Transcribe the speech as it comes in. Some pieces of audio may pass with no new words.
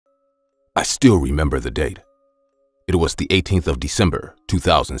I still remember the date. It was the 18th of December,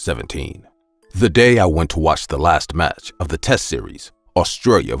 2017. The day I went to watch the last match of the Test series,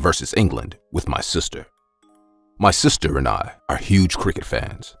 Australia versus England, with my sister. My sister and I are huge cricket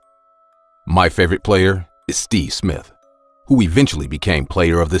fans. My favorite player is Steve Smith, who eventually became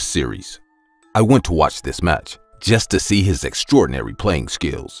player of this series. I went to watch this match just to see his extraordinary playing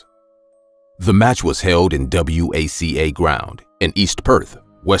skills. The match was held in WACA ground in East Perth,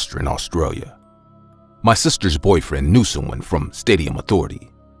 Western Australia. My sister's boyfriend knew someone from Stadium Authority.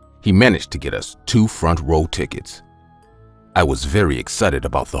 He managed to get us 2 front row tickets. I was very excited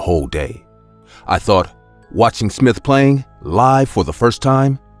about the whole day. I thought watching Smith playing live for the first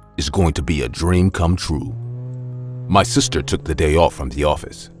time is going to be a dream come true. My sister took the day off from the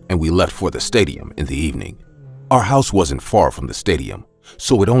office and we left for the stadium in the evening. Our house wasn't far from the stadium,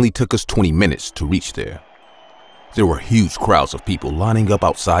 so it only took us 20 minutes to reach there. There were huge crowds of people lining up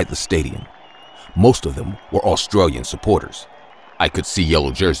outside the stadium. Most of them were Australian supporters. I could see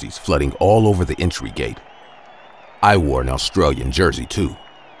yellow jerseys flooding all over the entry gate. I wore an Australian jersey too.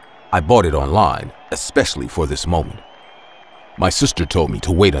 I bought it online, especially for this moment. My sister told me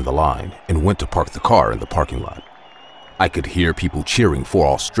to wait on the line and went to park the car in the parking lot. I could hear people cheering for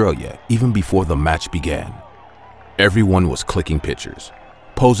Australia even before the match began. Everyone was clicking pictures,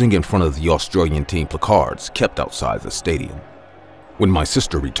 posing in front of the Australian team placards kept outside the stadium. When my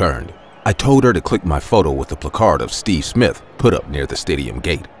sister returned, I told her to click my photo with the placard of Steve Smith put up near the stadium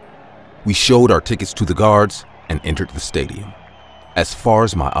gate. We showed our tickets to the guards and entered the stadium. As far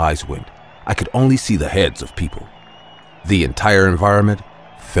as my eyes went, I could only see the heads of people. The entire environment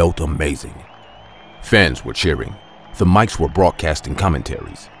felt amazing. Fans were cheering. The mics were broadcasting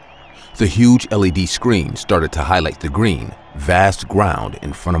commentaries. The huge LED screen started to highlight the green, vast ground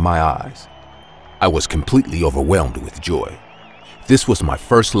in front of my eyes. I was completely overwhelmed with joy. This was my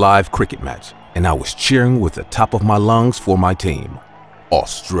first live cricket match, and I was cheering with the top of my lungs for my team,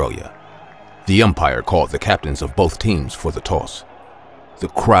 Australia. The umpire called the captains of both teams for the toss. The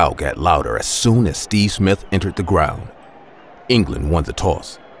crowd got louder as soon as Steve Smith entered the ground. England won the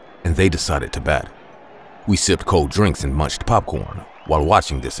toss, and they decided to bat. We sipped cold drinks and munched popcorn while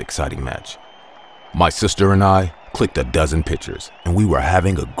watching this exciting match. My sister and I clicked a dozen pictures, and we were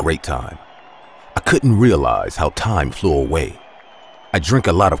having a great time. I couldn't realize how time flew away. I drank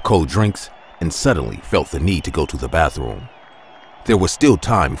a lot of cold drinks and suddenly felt the need to go to the bathroom. There was still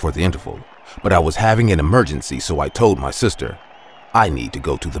time for the interval, but I was having an emergency, so I told my sister, I need to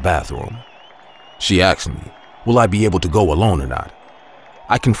go to the bathroom. She asked me, will I be able to go alone or not?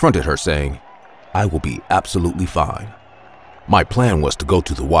 I confronted her saying, I will be absolutely fine. My plan was to go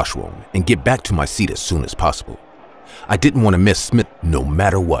to the washroom and get back to my seat as soon as possible. I didn't want to miss Smith no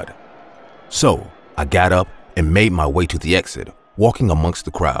matter what. So I got up and made my way to the exit, walking amongst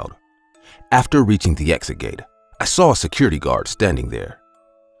the crowd. After reaching the exit gate, I saw a security guard standing there.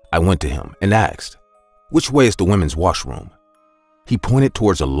 I went to him and asked, which way is the women's washroom? He pointed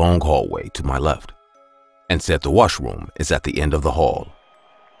towards a long hallway to my left and said the washroom is at the end of the hall.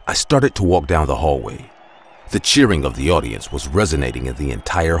 I started to walk down the hallway. The cheering of the audience was resonating in the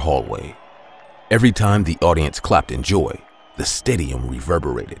entire hallway. Every time the audience clapped in joy, the stadium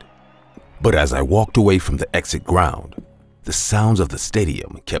reverberated. But as I walked away from the exit ground, the sounds of the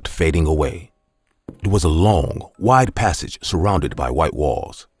stadium kept fading away. It was a long, wide passage surrounded by white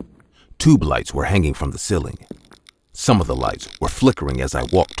walls. Tube lights were hanging from the ceiling. Some of the lights were flickering as I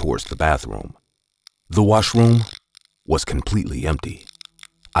walked towards the bathroom. The washroom was completely empty.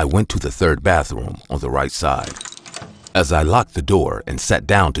 I went to the 3rd bathroom on the right side. As I locked the door and sat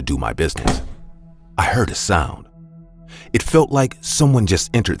down to do my business, I heard a sound. It felt like someone just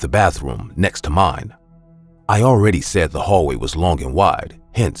entered the bathroom next to mine. I already said the hallway was long and wide,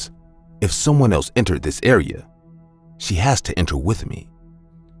 hence, if someone else entered this area, she has to enter with me.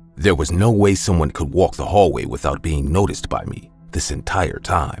 There was no way someone could walk the hallway without being noticed by me this entire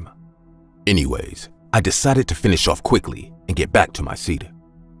time. Anyways, I decided to finish off quickly and get back to my seat.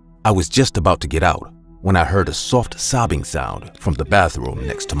 I was just about to get out when I heard a soft sobbing sound from the bathroom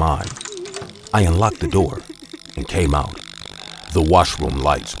next to mine. I unlocked the door and came out. The washroom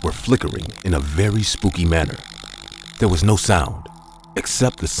lights were flickering in a very spooky manner. There was no sound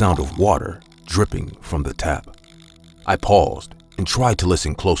except the sound of water dripping from the tap. I paused and tried to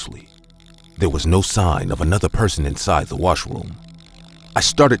listen closely. There was no sign of another person inside the washroom. I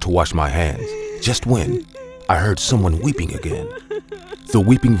started to wash my hands just when I heard someone weeping again. The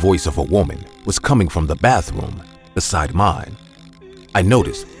weeping voice of a woman was coming from the bathroom beside mine. I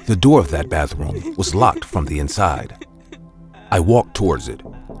noticed the door of that bathroom was locked from the inside. I walked towards it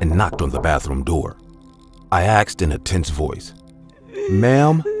and knocked on the bathroom door. I asked in a tense voice,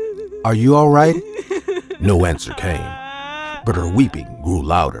 "Ma'am, "Are you all right?" No answer came, but her weeping grew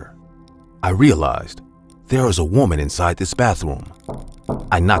louder. I realized there was a woman inside this bathroom.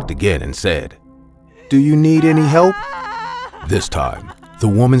 I knocked again and said, "Do you need any help?" This time, the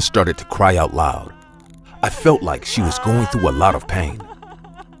woman started to cry out loud. I felt like she was going through a lot of pain.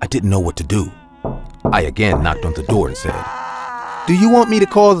 I didn't know what to do. I again knocked on the door and said, "Do you want me to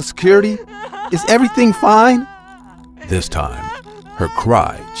call the security? Is everything fine?" This time, her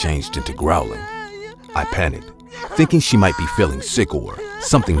cry changed into growling. I panicked, thinking she might be feeling sick or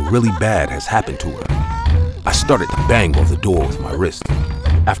something really bad has happened to her. I started to bang on the door with my wrist.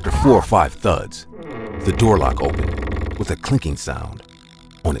 After 4 or 5 thuds, the door lock opened with a clinking sound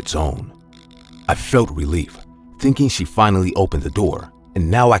on its own. I felt relief, thinking she finally opened the door, and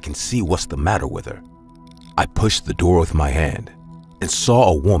now I can see what's the matter with her. I pushed the door with my hand and saw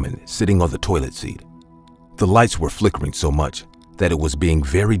a woman sitting on the toilet seat. The lights were flickering so much that it was being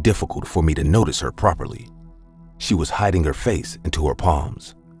very difficult for me to notice her properly. She was hiding her face into her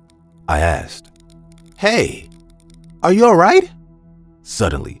palms. I asked, "Hey, are you all right?"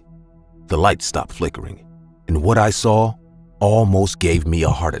 Suddenly, the lights stopped flickering, and what I saw almost gave me a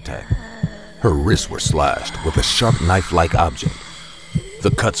heart attack. Her wrists were slashed with a sharp knife-like object.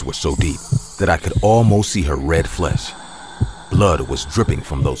 The cuts were so deep that I could almost see her red flesh. Blood was dripping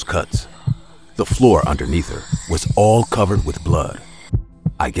from those cuts. The floor underneath her was all covered with blood.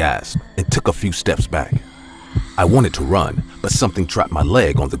 I gasped and took a few steps back. I wanted to run, but something trapped my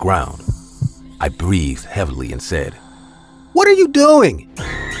leg on the ground. I breathed heavily and said, "What are you doing?"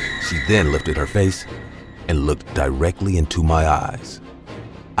 She then lifted her face and looked directly into my eyes.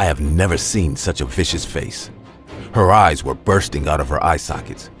 I have never seen such a vicious face. Her eyes were bursting out of her eye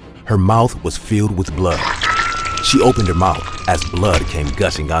sockets. Her mouth was filled with blood. She opened her mouth as blood came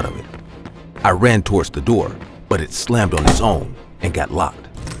gushing out of it. I ran towards the door, but it slammed on its own and got locked.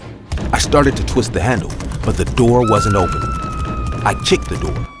 I started to twist the handle, but the door wasn't open. I kicked the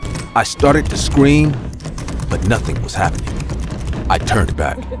door. I started to scream, but nothing was happening. I turned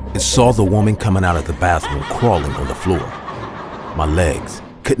back and saw the woman coming out of the bathroom crawling on the floor. My legs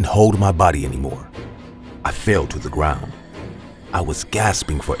couldn't hold my body anymore. I fell to the ground. I was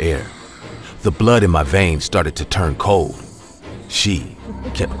gasping for air. The blood in my veins started to turn cold. She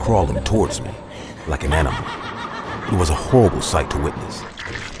kept crawling towards me like an animal. It was a horrible sight to witness.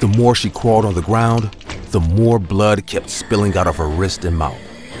 The more she crawled on the ground, the more blood kept spilling out of her wrist and mouth.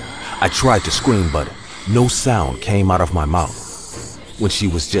 I tried to scream, but no sound came out of my mouth. When she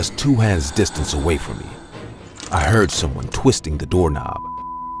was just 2 hands distance away from me, I heard someone twisting the doorknob.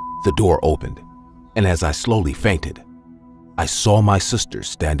 The door opened, and as I slowly fainted, I saw my sister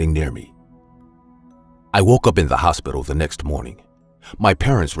standing near me. I woke up in the hospital the next morning. My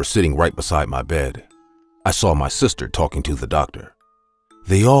parents were sitting right beside my bed. I saw my sister talking to the doctor.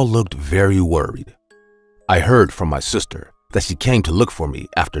 They all looked very worried. I heard from my sister that she came to look for me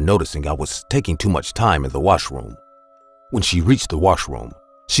after noticing I was taking too much time in the washroom. When she reached the washroom,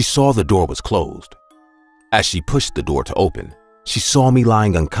 she saw the door was closed. As she pushed the door to open, she saw me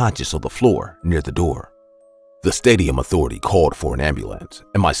lying unconscious on the floor near the door. The stadium authority called for an ambulance,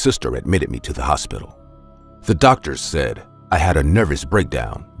 and my sister admitted me to the hospital. The doctors said I had a nervous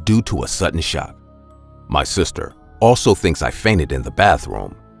breakdown due to a sudden shock. My sister also thinks I fainted in the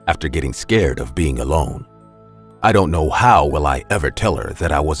bathroom after getting scared of being alone. I don't know how will I ever tell her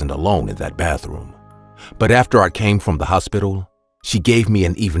that I wasn't alone in that bathroom. But after I came from the hospital, she gave me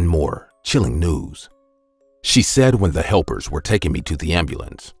an even more chilling news. She said when the helpers were taking me to the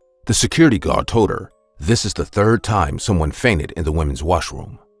ambulance, the security guard told her this is the 3rd time someone fainted in the women's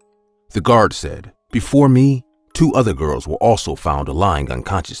washroom. The guard said, before me, 2 other girls were also found lying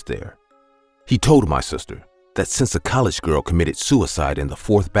unconscious there. He told my sister that since a college girl committed suicide in the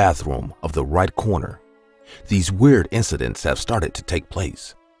 4th bathroom of the right corner, these weird incidents have started to take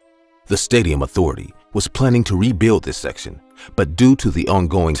place. The stadium authority was planning to rebuild this section, but due to the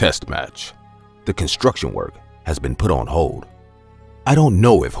ongoing test match, the construction work has been put on hold. I don't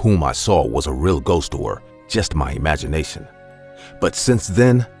know if whom I saw was a real ghost or just my imagination, but since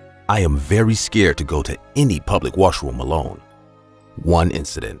then, I am very scared to go to any public washroom alone. One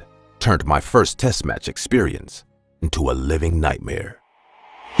incident turned my first test match experience into a living nightmare.